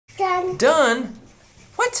Done. Done?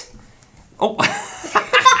 What? Oh.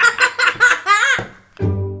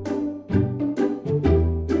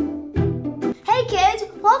 Hey kids,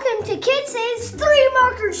 welcome to KidCity's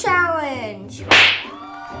 3-marker challenge.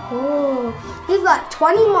 Oh, we've got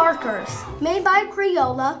 20 markers made by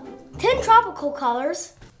Crayola, 10 tropical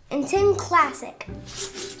colors, and 10 classic.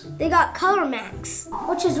 They got Color Max,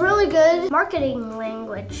 which is really good marketing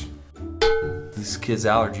language. These kids'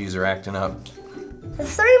 allergies are acting up. The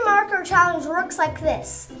 3-marker challenge works like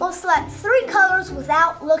this. We'll select 3 colors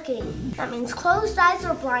without looking. That means closed eyes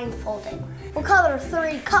or blindfolded. We'll color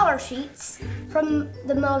 3 color sheets from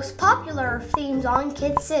the most popular themes on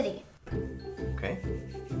KidCity. Okay.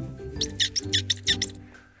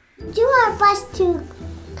 Do our best to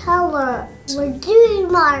color with 3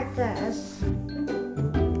 markers.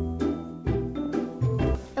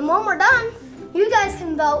 And when we're done, you guys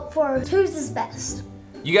can vote for whose is best.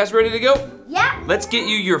 You guys ready to go? Yeah. Let's get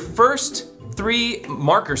you your first 3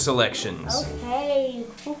 marker selections. Okay.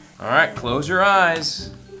 All right, close your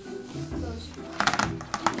eyes.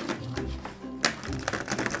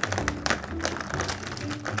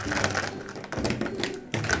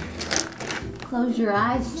 Close your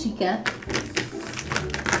eyes, Chica.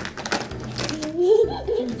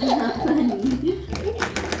 It's not funny.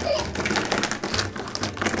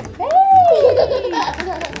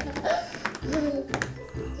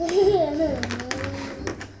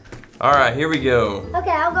 All right, here we go. Okay,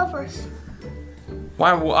 I'll go first.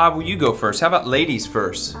 Why will you go first? How about ladies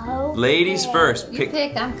first? Okay. Ladies first. You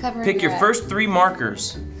pick, I'm covering Pick your eyes. first 3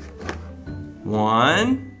 markers.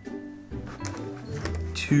 1,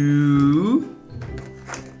 2,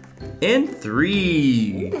 and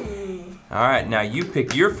 3. All right, now you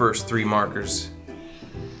pick your first 3 markers.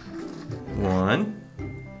 1,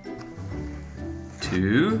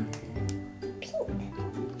 2,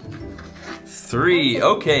 3.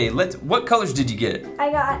 Okay, what colors did you get? I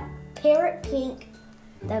got parrot pink,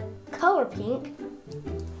 the color pink,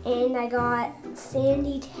 and I got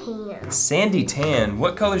sandy tan. Sandy tan.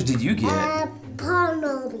 What colors did you get? Palm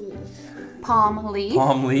leaf. Palm leaf.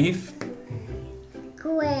 Palm leaf.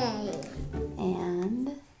 Gray. And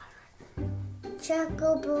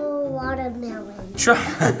Chocobo watermelon.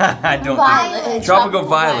 I don't violet. think. Tropical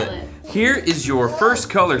violet. Here is your first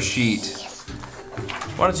color sheet.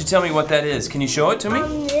 Why don't you tell me what that is? Can you show it to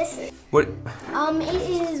me? This. What?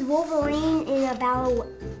 It is Wolverine in a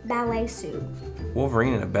ballet suit.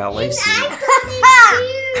 Wolverine in a ballet suit.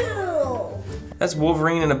 That's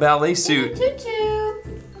Wolverine in a ballet suit. tutu.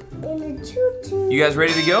 In a tutu. You guys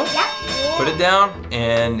ready to go? Yep. Put it down,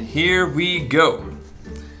 and here we go.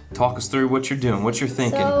 Talk us through what you're doing, what you're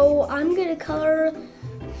thinking. So I'm gonna color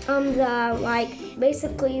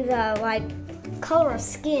basically the color of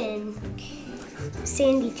skin,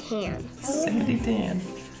 sandy tan. Sandy tan.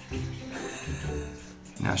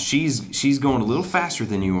 Now she's going a little faster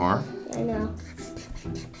than you are. I know.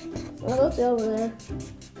 Well, look over there.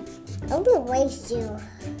 I'm gonna race you.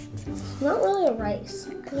 Not really a race.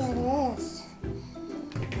 Yeah, it is.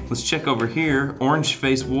 Let's check over here. Orange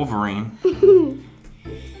face Wolverine.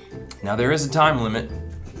 Now there is a time limit.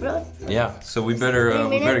 Really? Yeah, so we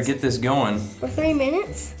better get this going. For 3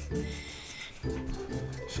 minutes?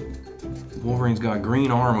 Wolverine's got a green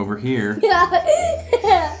arm over here.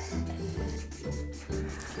 Yeah.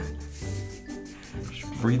 She's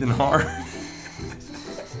breathing hard.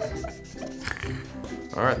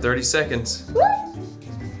 All right, 30 seconds. What?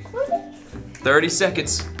 30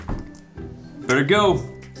 seconds. Better go.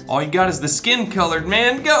 All you got is the skin colored,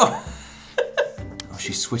 man. Go. Oh,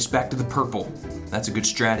 she switched back to the purple. That's a good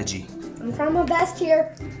strategy. I'm trying my best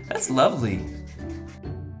here. That's lovely.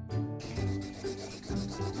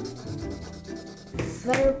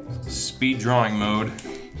 Better. Speed drawing mode.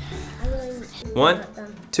 1,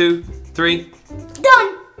 2, 3.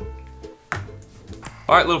 Done!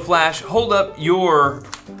 All right, little Flash, hold up your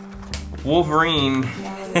Wolverine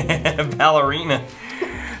ballerina.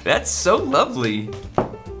 That's so lovely.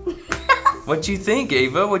 What you think,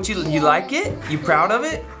 Ava? You like it? You proud of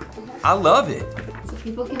it? I love it. So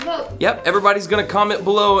people can vote. Yep, everybody's gonna comment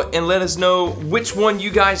below and let us know which one you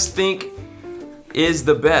guys think is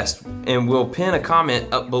the best. And we'll pin a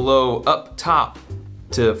comment up below, up top,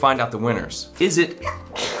 to find out the winners. Is it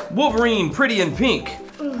Wolverine Pretty in Pink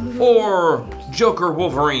or Joker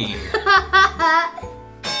Wolverine?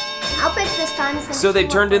 I'll pick this time. So they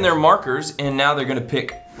turned in their markers and now they're gonna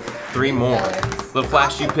pick 3 more. Little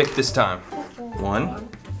Flash, you pick this time. 1,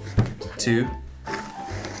 2,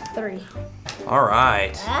 3. all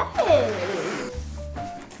right.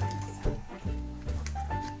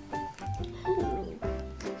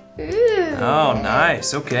 Ooh. Oh,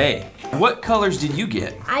 nice, okay. What colors did you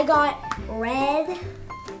get? I got red,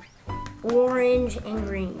 orange, and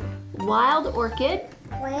green. Wild orchid,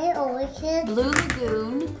 Red orchid, blue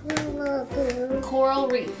lagoon, coral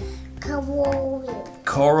reef.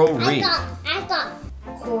 Coral reef. I got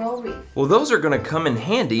Coral reef. Well, those are gonna come in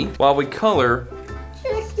handy while we color.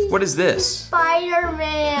 What is this?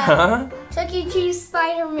 Spider-Man. Huh? Chuck E. Cheese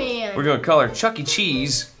Spider-Man. We're gonna color Chuck E.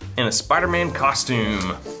 Cheese in a Spider-Man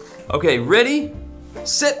costume. Okay, ready,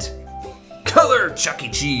 set, color Chuck E.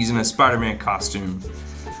 Cheese in a Spider-Man costume.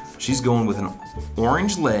 She's going with an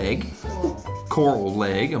orange leg, coral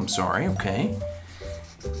leg, I'm sorry, okay.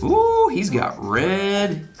 Ooh, he's got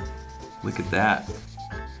red. Look at that.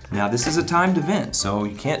 Now this is a timed event, so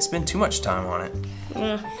you can't spend too much time on it.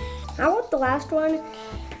 Yeah. I want the last one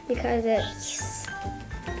because it's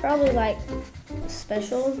probably like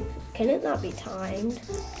special. Can it not be timed?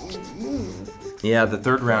 Yeah, the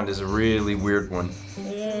third round is a really weird one.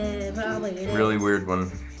 Yeah, probably it is. Really weird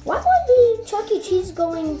one. Why would be Chuck E. Cheese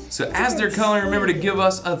going? So as they're coloring, remember to give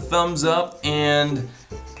us a thumbs up and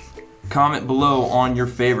comment below on your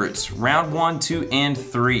favorites. Round 1, 2, and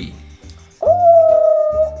 3. Ooh!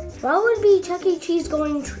 Why would be Chuck E. Cheese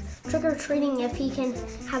going trick-or-treating if he can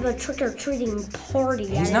have a trick-or-treating party?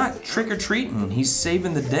 He's not trick-or-treating, he's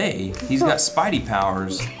saving the day. He's got Spidey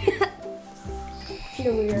powers.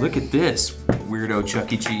 Weird. Look at this weirdo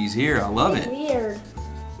Chuck E. Cheese here, I love it. Weird.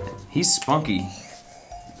 He's spunky.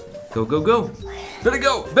 Go, go, go. Better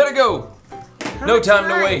go, better go. No time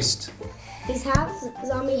to waste. He's half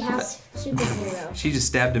zombie, half superhero. She just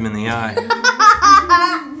stabbed him in the eye.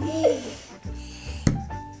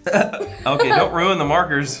 Okay, don't ruin the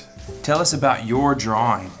markers. Tell us about your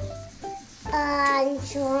drawing. I'm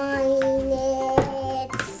drawing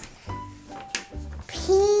it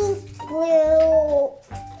pink, blue,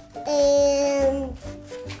 and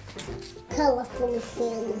colorful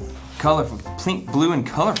looking. Colorful, pink, blue, and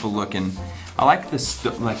colorful looking. I like this,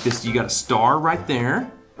 like this. You got a star right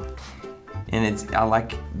there, and I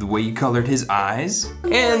like the way you colored his eyes.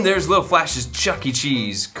 And there's little flashes, Chuck E.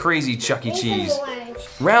 Cheese, crazy Chuck E. Cheese.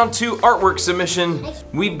 Round 2 artwork submission.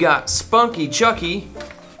 We've got Spunky Chucky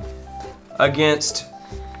against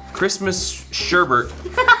Christmas Sherbert.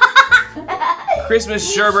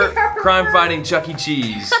 Christmas Sherbert, crime fighting Chuck E.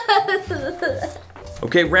 Cheese.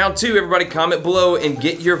 Okay, round 2, everybody comment below and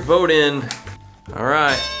get your vote in. All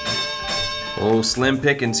right. Oh, slim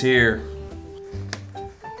pickings here.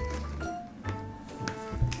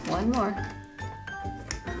 One more.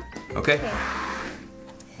 Okay.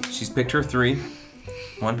 She's picked her 3.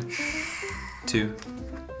 1, 2,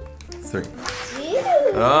 3.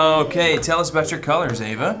 Okay, tell us about your colors,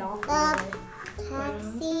 Ava.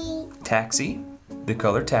 Taxi. Taxi, the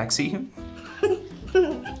color taxi.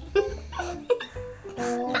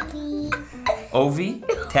 Ovi,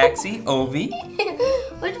 taxi, Ovi.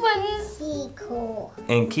 Which one is Kiko?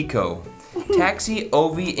 And Kiko. Taxi,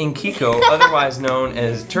 Ovi, and Kiko, otherwise known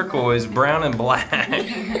as turquoise, brown, and black.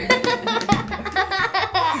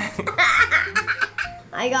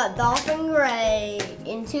 I got dolphin gray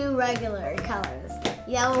in 2 regular colors,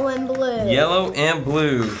 yellow and blue. Yellow and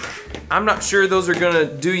blue. I'm not sure those are gonna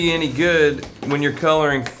do you any good when you're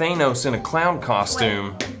coloring Thanos in a clown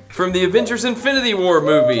costume from the Avengers Infinity War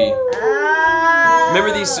movie.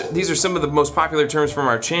 Remember these are some of the most popular terms from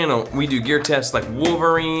our channel. We do gear tests like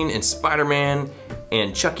Wolverine and Spider-Man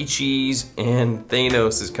and Chuck E. Cheese, and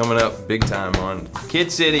Thanos is coming up big time on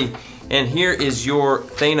KidCity. And here is your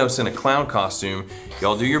Thanos in a clown costume.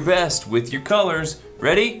 Y'all do your best with your colors.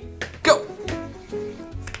 Ready? Go!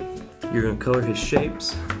 You're gonna color his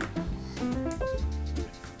shapes.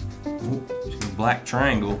 Ooh, a black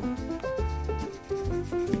triangle.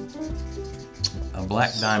 A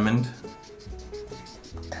black diamond.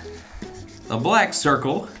 A black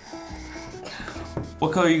circle.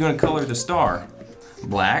 What color are you gonna color the star?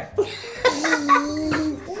 Black.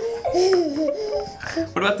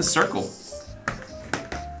 What about the circle?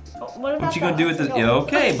 What you gonna do with the? Yeah,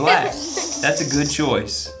 okay, black. That's a good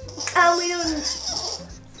choice.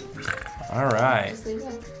 All right.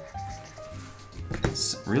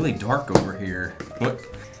 It's really dark over here. What?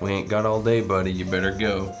 We ain't got all day, buddy. You better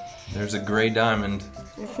go. There's a gray diamond.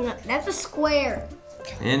 That's a square.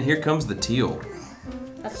 And here comes the teal.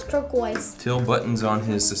 That's turquoise. Teal buttons on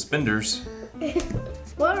his suspenders.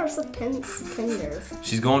 What are suspenders?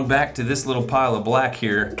 She's going back to this little pile of black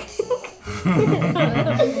here.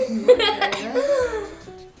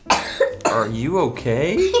 Are you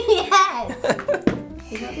okay? Yes.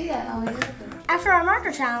 You don't do that, Ollie. After our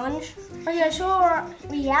marker challenge, we're gonna show our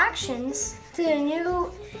reactions to the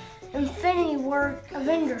new Infinity War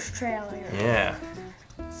Avengers trailer. Yeah.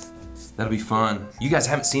 That'll be fun. You guys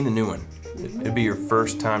haven't seen the new one. It'll be your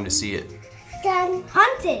first time to see it. Done.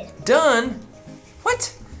 Hunted. Done?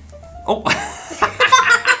 What? Oh.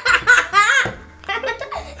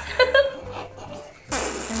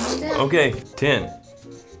 Okay, 10,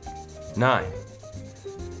 9,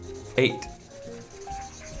 8,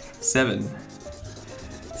 7,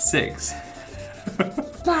 6,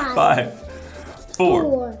 5,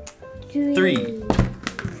 4, 3,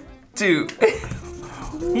 2,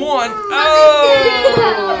 1.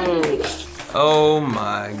 Oh! Oh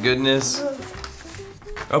my goodness.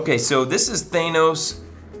 Okay, so this is Thanos,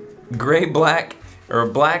 gray, black, or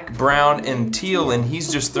black, brown, and teal, and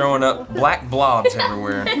he's just throwing up black blobs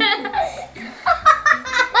everywhere.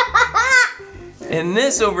 And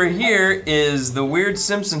this over here is the weird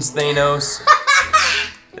Simpsons Thanos,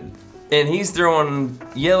 and he's throwing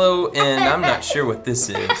yellow, and I'm not sure what this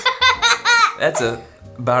is. That's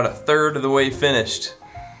about a third of the way finished.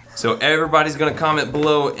 So everybody's gonna comment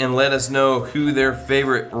below and let us know who their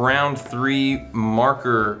favorite round 3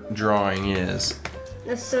 marker drawing is.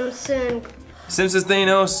 The Simpsons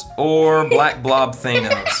Thanos or Black Blob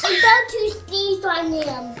Thanos? I'm about to sneeze on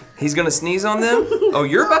them. He's gonna sneeze on them? Oh,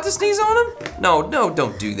 you're about to sneeze on him? No,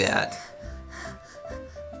 don't do that.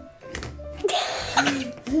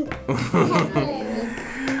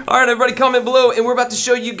 All right, everybody comment below, and we're about to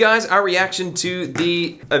show you guys our reaction to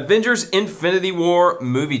the Avengers Infinity War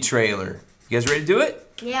movie trailer. You guys ready to do it?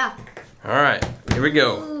 Yeah. All right, here we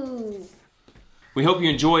go. Ooh. We hope you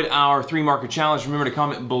enjoyed our 3 marker challenge. Remember to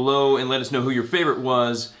comment below and let us know who your favorite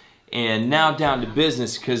was. And now down to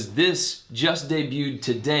business, because this just debuted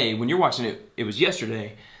today. When you're watching it, it was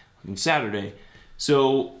yesterday, on Saturday.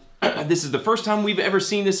 So this is the first time we've ever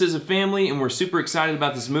seen this as a family, and we're super excited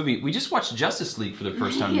about this movie. We just watched Justice League for the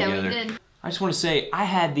first time together. We did. I just want to say, I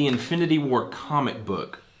had the Infinity War comic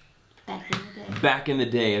book Back in the day. back in the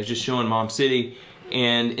day. I was just showing Mom City,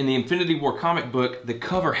 and in the Infinity War comic book, the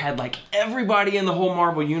cover had like everybody in the whole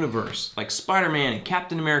Marvel universe, like Spider-Man and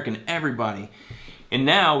Captain America and everybody. And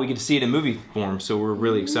now we get to see it in movie form, so we're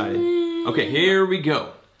really excited. Okay, here we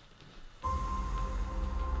go.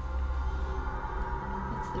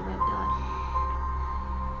 What's the red dot?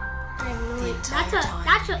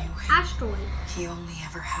 That's an asteroid. He only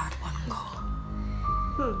ever had one goal.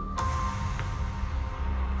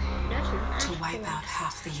 That's an To asteroid. wipe out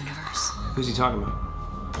half the universe. Who's he talking about?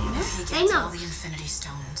 If he I gets know. all the Infinity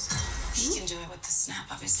Stones, he can do it with the snap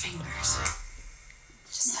of his fingers.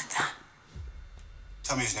 Just like that.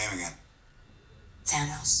 Tell me his name again.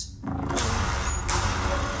 Thanos.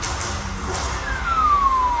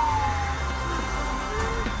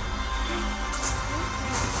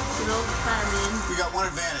 Good old Spider-Man. We got one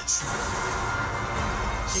advantage.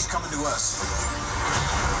 He's coming to us.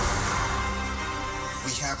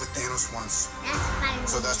 We have what Thanos wants, That's Spider-Man.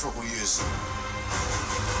 so that's what we'll use.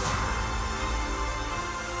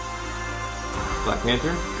 Black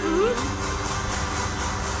Panther?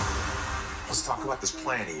 Let's talk about this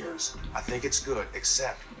plan of yours. I think it's good,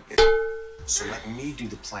 except so let me do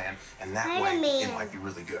the plan, and that way it might be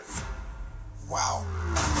really good. Wow.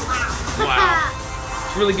 Wow.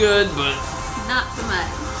 It's really good, but Not so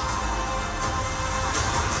much.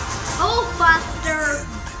 Oh, Buster.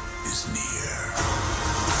 Is near.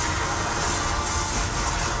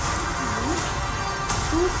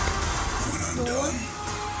 When undone,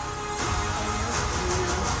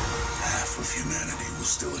 half of humanity will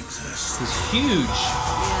still exist. he's huge.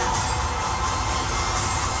 Yeah.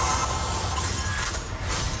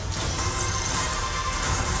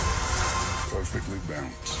 Perfectly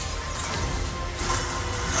balanced.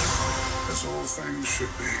 As all things should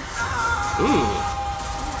be. Ooh.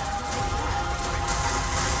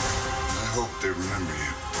 I hope they remember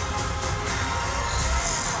you.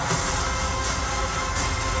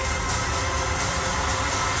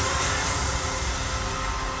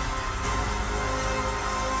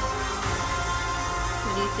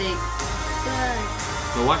 What do you think?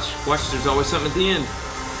 Well, watch, there's always something at the end.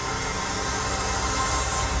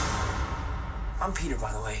 I'm Peter,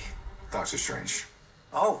 by the way. Doctor Strange.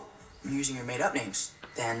 Oh, I'm using your made-up names.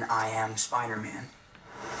 Then I am Spider-Man.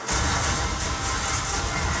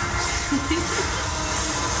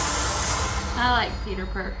 I like Peter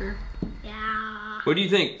Parker. Yeah. What do you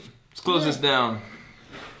think? Let's close this down.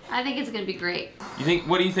 I think it's gonna be great.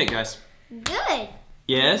 What do you think, guys? Good.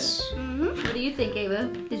 Yes? What do you think, Ava?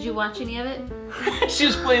 Did you watch any of it? She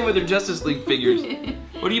was playing with her Justice League figures.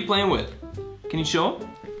 What are you playing with? Can you show them?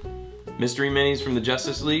 Mystery Minis from the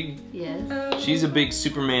Justice League. Yes. She's a big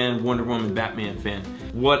Superman, Wonder Woman, Batman fan.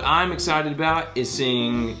 What I'm excited about is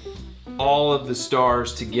seeing all of the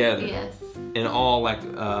stars together. Yes. And all like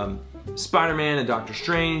Spider-Man and Doctor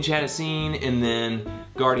Strange had a scene, and then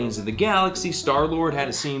Guardians of the Galaxy, Star-Lord had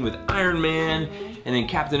a scene with Iron Man, and then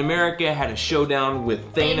Captain America had a showdown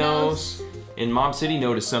with Thanos. And Mom City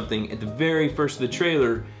noticed something at the very first of the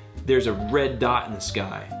trailer. There's a red dot in the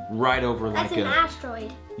sky, right over That's like an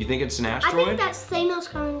asteroid. You think it's an I asteroid? think that's Thanos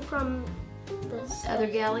coming from this Other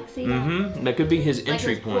galaxy. Mm-hmm. That could be his Like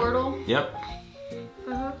entry his point. portal. Yep.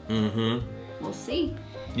 Mm-hmm. We'll see.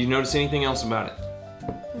 You notice anything else about it?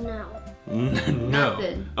 No. No.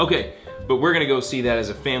 Nothing. Okay, but we're gonna go see that as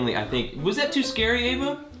a family, I think. Was that too scary,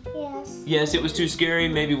 Ava? Yes. Yes, it was too scary.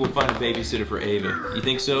 Maybe we'll find a babysitter for Ava. You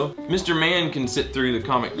think so? Mr. Man can sit through the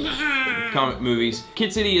comic movies.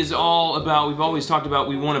 Kid City is all about, we've always talked about,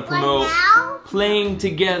 we want to promote playing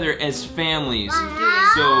together as families.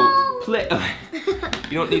 So play.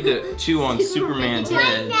 You don't need to chew on Superman's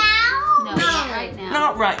head. No, not right now.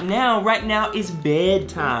 Not right now. Right now is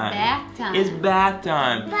bedtime. Back time. It's bath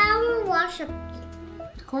time. But I will watch a...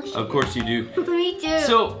 Of course you do. Me too.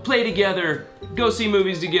 So play together, go see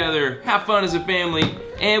movies together, have fun as a family,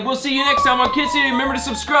 and we'll see you next time on Kid City. Remember to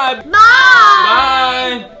subscribe. Bye.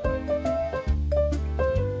 Bye.